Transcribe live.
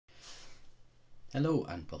Hello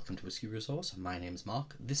and welcome to Whisky Resource. My name's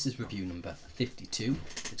Mark. This is review number 52.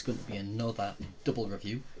 It's going to be another double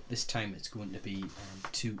review. This time it's going to be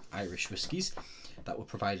two Irish whiskies that were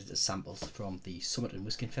provided as samples from the Summerton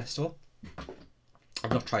Whisky Festival.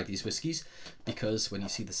 I've not tried these whiskies because when you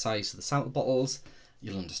see the size of the sample bottles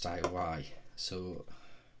you'll understand why. So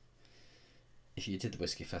if you did the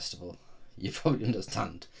Whisky Festival you probably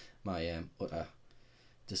understand my utter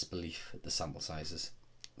disbelief at the sample sizes.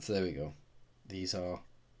 So there we go. These are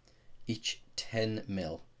each 10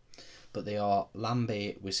 ml, but they are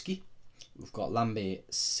Lambay whiskey. We've got Lambay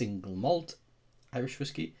Single Malt Irish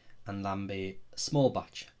whiskey and Lambay Small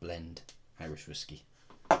Batch Blend Irish whiskey.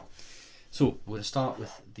 So we're going to start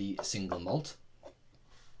with the Single Malt.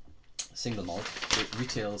 Single Malt, it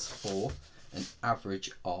retails for an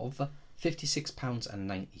average of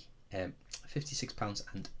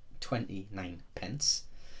 £56.29.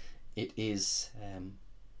 It is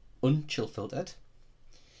unchill filtered.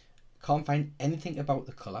 Can't find anything about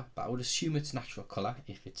the colour, but I would assume it's natural colour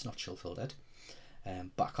if it's not chill filtered,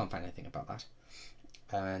 but I can't find anything about that.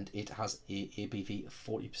 And it has a ABV of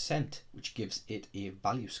 40%, which gives it a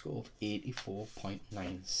value score of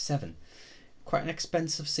 84.97. Quite an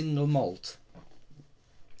expensive single malt.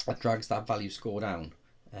 That drags that value score down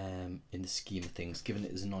in the scheme of things, given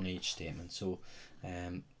it is a non-age statement. So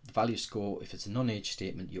the value score, if it's a non-age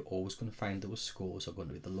statement, you're always going to find those scores are going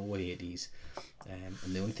to be the lower 80s, and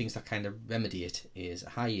the only things that kind of remedy it is a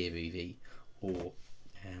high ABV or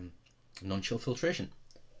non-chill filtration.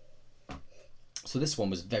 So this one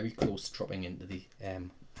was very close to dropping into the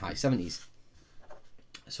high 70s.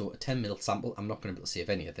 So a 10 ml sample, I'm not going to be able to save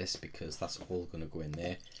any of this because that's all going to go in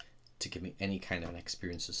there to give me any kind of an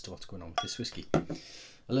experience as to what's going on with this whiskey. A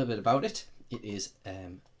little bit about it. It is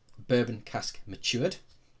bourbon cask matured,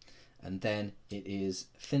 and then it is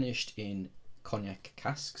finished in cognac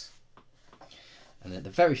casks, and at the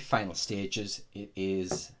very final stages it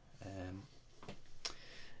is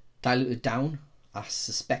diluted down, I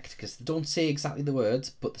suspect, because they don't say exactly the words,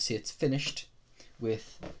 but they say it's finished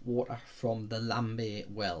with water from the Lambay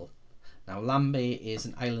well. Now Lambay is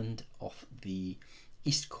an island off the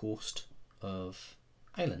east coast of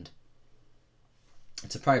Ireland.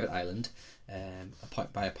 It's a private island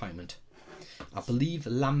by appointment. I believe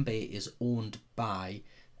Lambay is owned by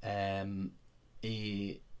a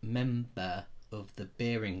member of the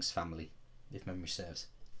Bearings family, if memory serves.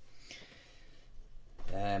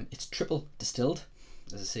 It's triple distilled,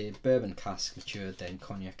 as I say, bourbon cask matured, then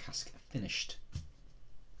cognac cask finished.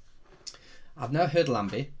 I've never heard of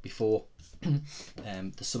Lambay before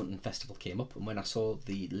the Summerton Festival came up, and when I saw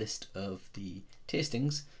the list of the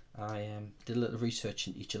tastings, I did a little research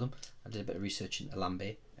in each of them. I did a bit of research into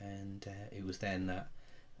Lambay, and it was then that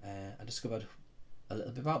I discovered a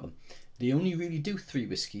little bit about them. They only really do three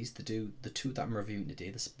whiskies. They do the two that I'm reviewing today,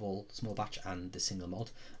 the small batch and the single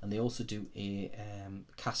malt, and they also do a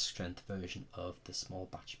cask strength version of the small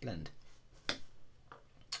batch blend.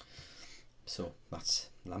 So that's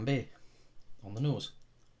Lambay on the nose.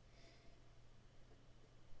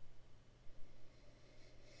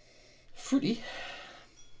 Fruity,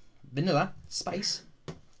 vanilla, spice.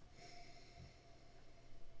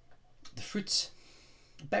 The fruits,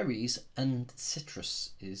 berries and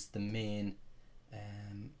citrus is the main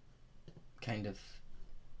kind of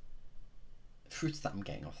fruits that I'm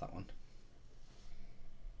getting off that one.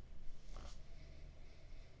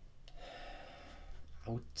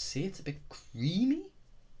 I would say it's a bit creamy.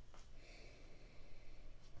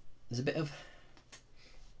 There's a bit of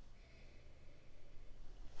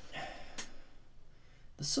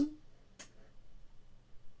some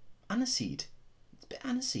aniseed. It's a bit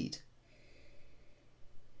aniseed.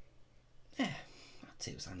 Yeah, I'd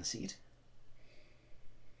say it was aniseed.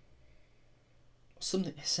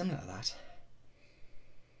 Something similar to that.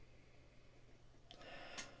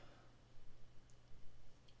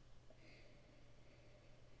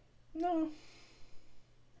 No.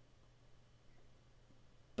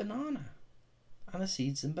 Banana.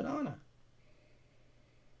 Aniseeds and banana.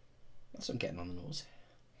 That's what I'm getting on the nose.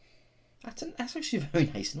 That's actually a very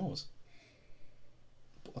nice nose.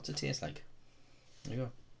 But what's it taste like? There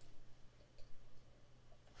you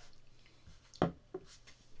go.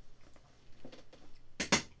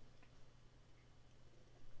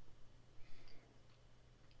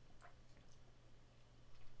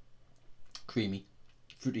 Creamy,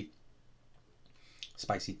 fruity,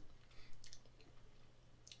 spicy.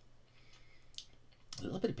 A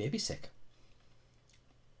little bit of baby sick.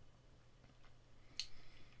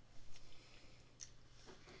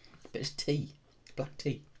 Bit of tea, black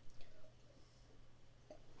tea.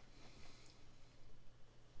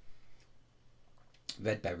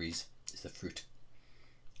 Red berries is the fruit.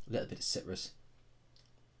 A little bit of citrus,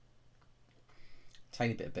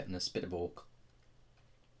 tiny bit of bitterness, bit of oak.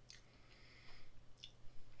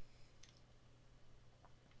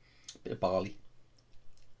 Bit of barley.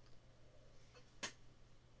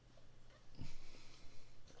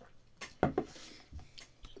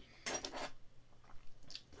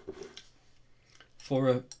 For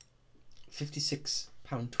a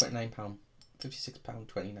 £56.29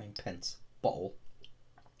 £56.29 bottle,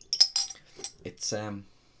 it's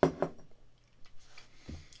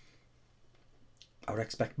I would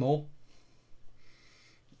expect more.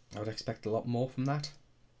 I would expect a lot more from that.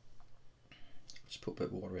 Just put a bit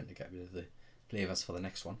of water in to get rid of the flavours for the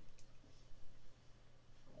next one.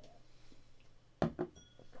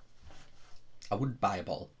 I wouldn't buy a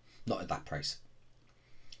bottle, not at that price.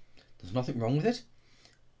 There's nothing wrong with it,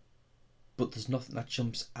 but there's nothing that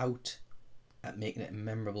jumps out at making it a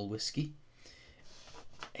memorable whiskey.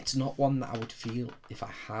 It's not one that I would feel if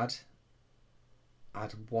I had,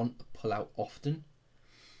 I'd want to pull out often,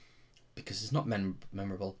 because it's not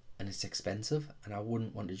memorable and it's expensive, and I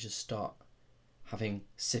wouldn't want to just start having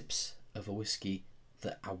sips of a whiskey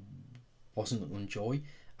that I wasn't going to enjoy.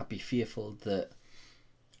 I'd be fearful that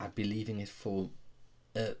I'd be leaving it for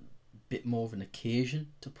a bit more of an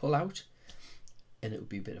occasion to pull out, and it would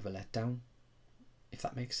be a bit of a letdown, if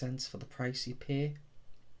that makes sense, for the price you pay.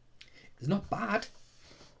 It's not bad,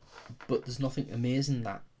 but there's nothing amazing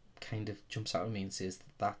that kind of jumps out at me and says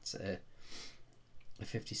that that's a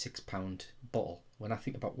 £56 bottle. When I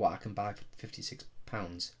think about what I can buy for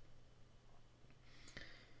 £56,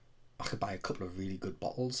 I could buy a couple of really good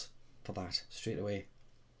bottles for that straight away.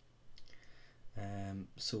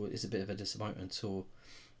 So it is a bit of a disappointment. So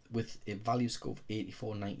with a value score of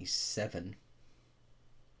 84.97,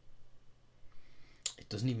 it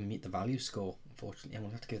doesn't even meet the value score, unfortunately. I'm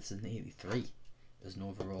going to have to give this an 83 as an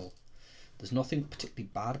overall. There's nothing particularly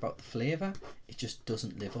bad about the flavour, it just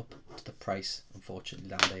doesn't live up to the price, unfortunately,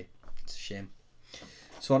 Lambay. It's a shame.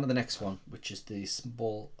 So on to the next one, which is the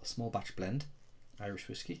small batch blend Irish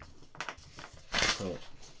whiskey. So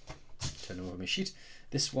turn over my sheet.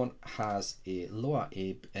 This one has a lower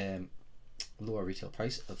retail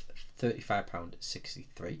price of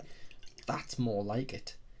 £35.63. That's more like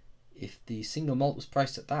it. If the single malt was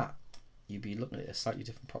priced at that, you'd be looking at a slightly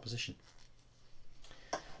different proposition.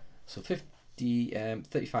 So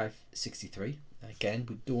 £35.63. Again,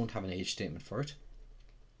 we don't have an age statement for it.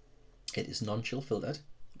 It is non-chill filtered,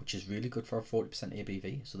 which is really good for a 40%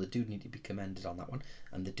 ABV, so they do need to be commended on that one,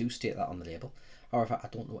 and they do state that on the label. However, I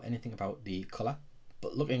don't know anything about the colour,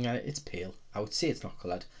 but looking at it, it's pale. I would say it's not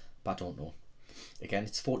coloured, but I don't know. Again,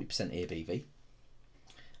 it's 40% ABV.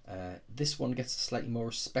 This one gets a slightly more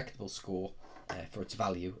respectable score for its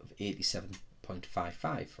value of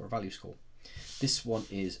 87.55 for a value score. This one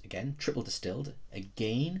is, again, triple distilled.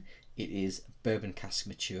 Again, it is bourbon cask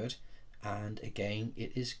matured, and again,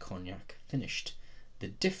 it is cognac finished. The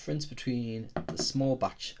difference between the small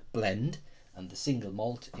batch blend and the single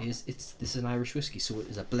malt is this is an Irish whiskey, so it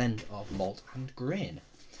is a blend of malt and grain.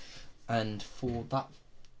 And for that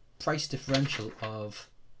price differential of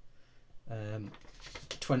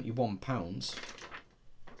 £21,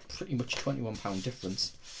 pretty much £21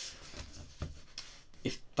 difference,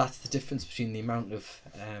 if that's the difference between the amount of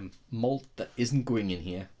malt that isn't going in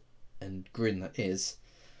here and grain that is,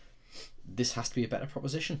 this has to be a better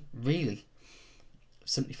proposition, really,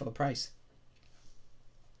 simply for the price.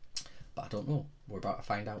 But I don't know. We're about to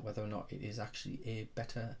find out whether or not it is actually a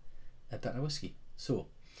better whiskey. So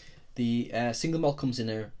the single malt comes in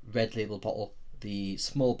a red label bottle. The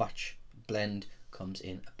small batch blend comes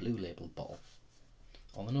in a blue label bottle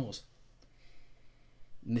on the nose.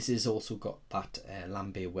 And this has also got that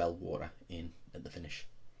Lambay well water in at the finish.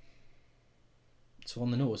 So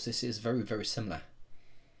on the nose, this is very, very similar.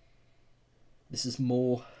 This is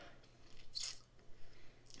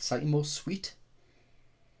slightly more sweet.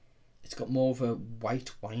 It's got more of a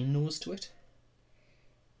white wine nose to it.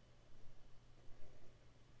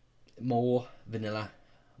 More vanilla,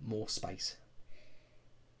 more spice.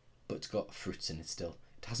 But it's got fruits in it still.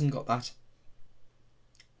 It hasn't got that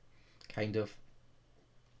kind of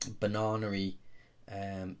banana-y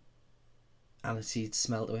aniseed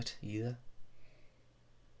smell to it either.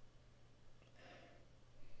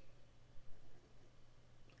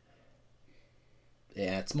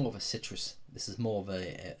 Yeah, it's more of a citrus. This is more of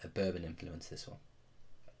a bourbon influence, this one.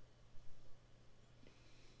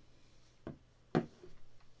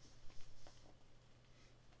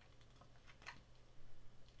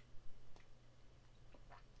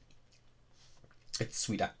 It's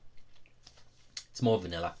sweeter. It's more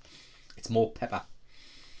vanilla. It's more pepper.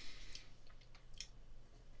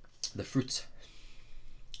 The fruits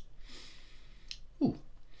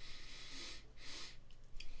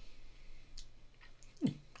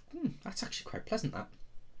pleasant that.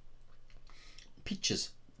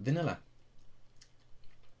 Peaches, vanilla,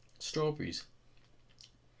 strawberries,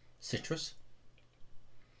 citrus,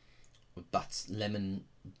 that's lemon,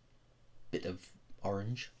 bit of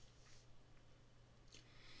orange,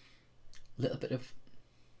 little bit of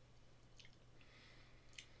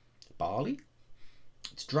barley,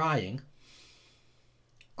 it's drying,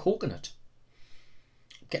 coconut,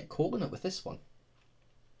 get coconut with this one.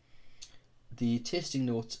 The tasting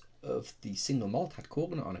notes of the single malt had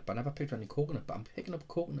coconut on it, but I never picked up any coconut, but I'm picking up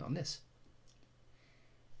coconut on this.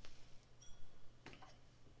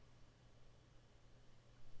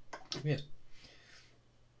 Weird.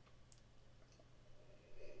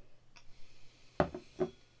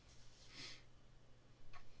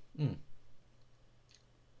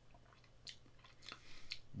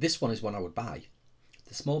 This one is one I would buy.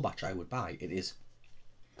 The small batch I would buy. It is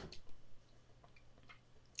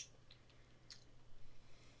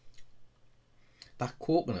that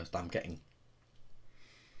coconut that I'm getting.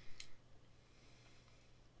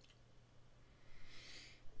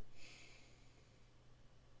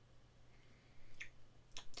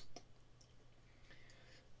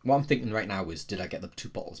 What I'm thinking right now is, did I get the two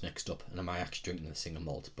bottles mixed up, and am I actually drinking the single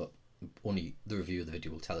malt? But only the review of the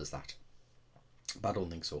video will tell us that. But I don't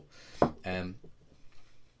think so.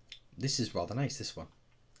 This is rather nice, this one,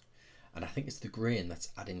 and I think it's the grain that's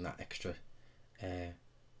adding that extra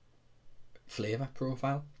flavour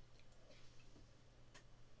profile.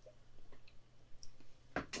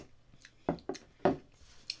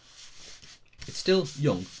 It's still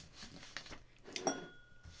young,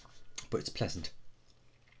 but it's pleasant.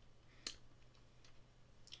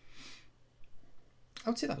 I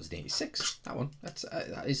would say that was an 86. That one. That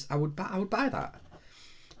is. I would buy that.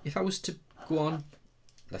 If I was to go on,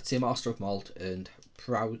 let's say Master of Malt, and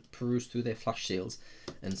peruse through their flash sales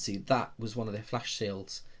and see that was one of their flash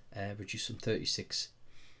sales, reduced from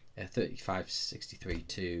 35.63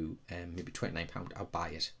 to maybe £29, I'll buy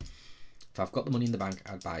it. If I've got the money in the bank,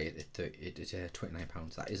 I'd buy it at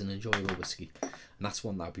 £29. That is an enjoyable whiskey, and that's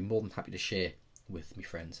one that I'd be more than happy to share with my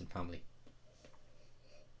friends and family.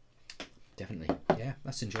 Definitely, yeah,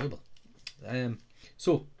 that's enjoyable.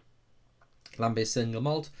 So Lambay single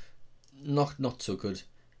malt, not so good,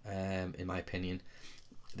 in my opinion.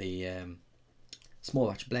 The small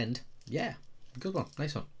batch blend, yeah, good one,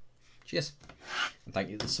 nice one. Cheers, and thank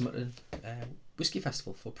you to the Summerton Whisky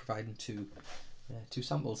Festival for providing two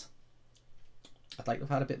samples. I'd like to have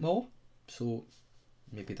had a bit more, so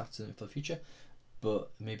maybe that's in it for the future. But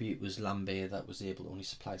maybe it was Lambay that was able to only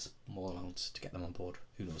supply small amounts to get them on board.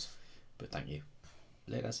 Who knows? But thank you.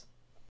 Laters.